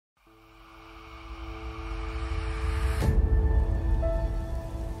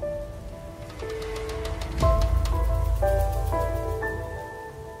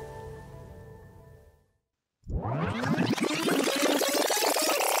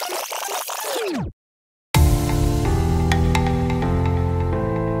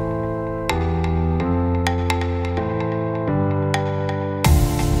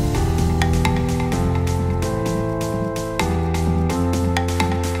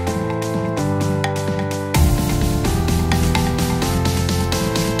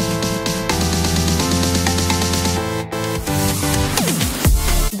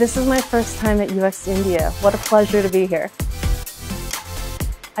This is my first time at UX India. What a pleasure to be here.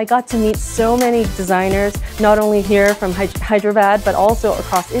 I got to meet so many designers, not only here from Hyderabad, but also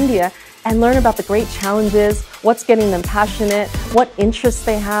across India, and learn about the great challenges, what's getting them passionate, what interests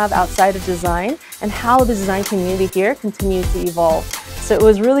they have outside of design, and how the design community here continues to evolve. So it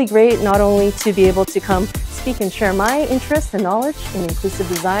was really great not only to be able to come speak and share my interests and knowledge in inclusive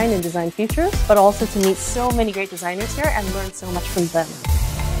design and design futures, but also to meet so many great designers here and learn so much from them.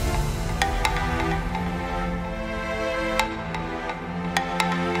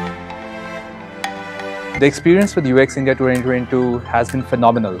 The experience with UX India 2022 has been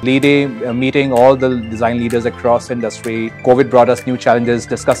phenomenal. Meeting all the design leaders across industry. COVID brought us new challenges,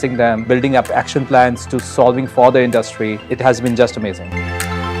 discussing them, building up action plans to solving for the industry. It has been just amazing.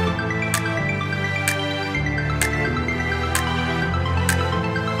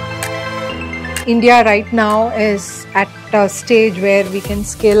 India right now is at a stage where we can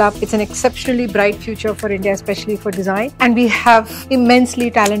scale up. It's an exceptionally bright future for India, especially for design. And we have immensely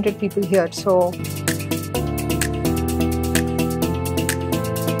talented people here. So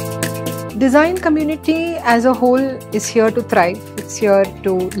design community as a whole is here to thrive. It's here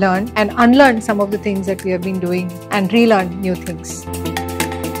to learn and unlearn some of the things that we have been doing and relearn new things.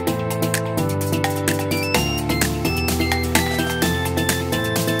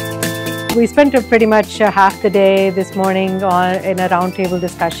 We spent pretty much half the day this morning in a roundtable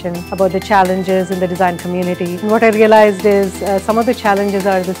discussion about the challenges in the design community. And what I realized is some of the challenges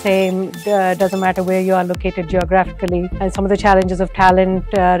are the same, doesn't matter where you are located geographically. And some of the challenges of talent,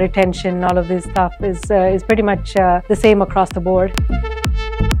 retention, all of this stuff is pretty much the same across the board.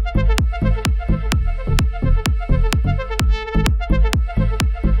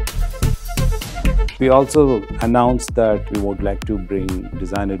 We also announced that we would like to bring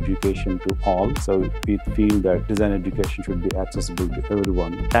design education to all. So we feel that design education should be accessible to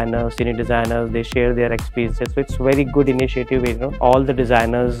everyone. Designers, senior designers, they share their experiences. So it's a very good initiative. All the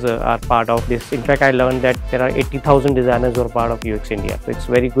designers are part of this. In fact, I learned that there are 80,000 designers who are part of UX India. So it's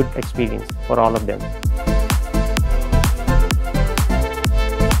a very good experience for all of them.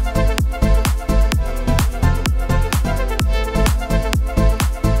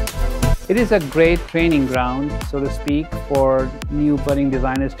 It is a great training ground, so to speak, for new budding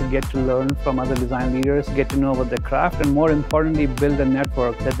designers to get to learn from other design leaders, get to know about the craft, and more importantly, build a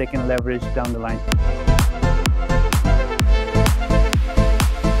network that they can leverage down the line.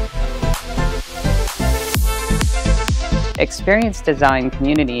 Experience design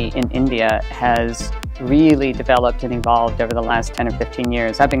community in India has really developed and evolved over the last 10 or 15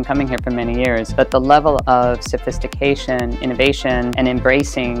 years. I've been coming here for many years, but the level of sophistication, innovation, and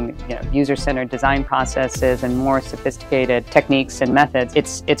embracing user-centered design processes and more sophisticated techniques and methods,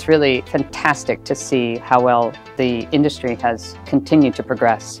 it's really fantastic to see how well the industry has continued to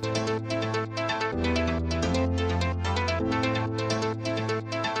progress.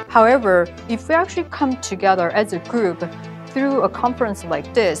 However, if we actually come together as a group through a conference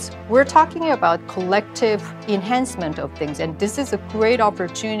like this, we're talking about collective enhancement of things, and this is a great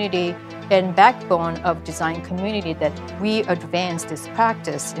opportunity and backbone of design community that we advance this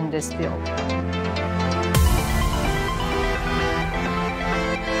practice in this field.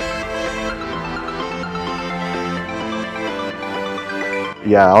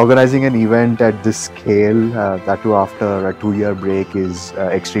 Yeah, organizing an event at this scale, that too after a 2-year break, is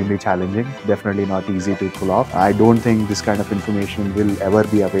extremely challenging. Definitely not easy to pull off. I don't think this kind of information will ever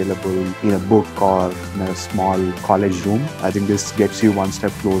be available in a book or in a small college room. I think this gets you one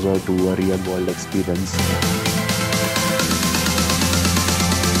step closer to a real-world experience.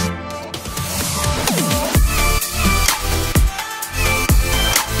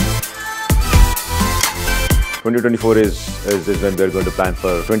 2024 is when we are going to plan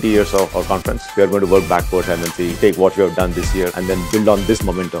for 20 years of our conference. We are going to work backwards and then take what we have done this year and then build on this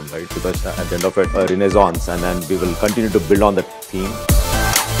momentum, right? Because at the end of it, a renaissance, and then we will continue to build on that theme.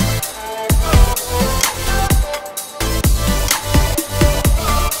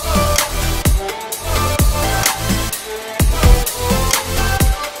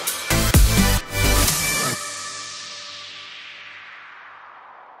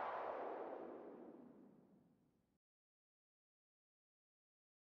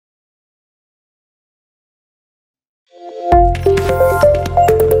 Thank you.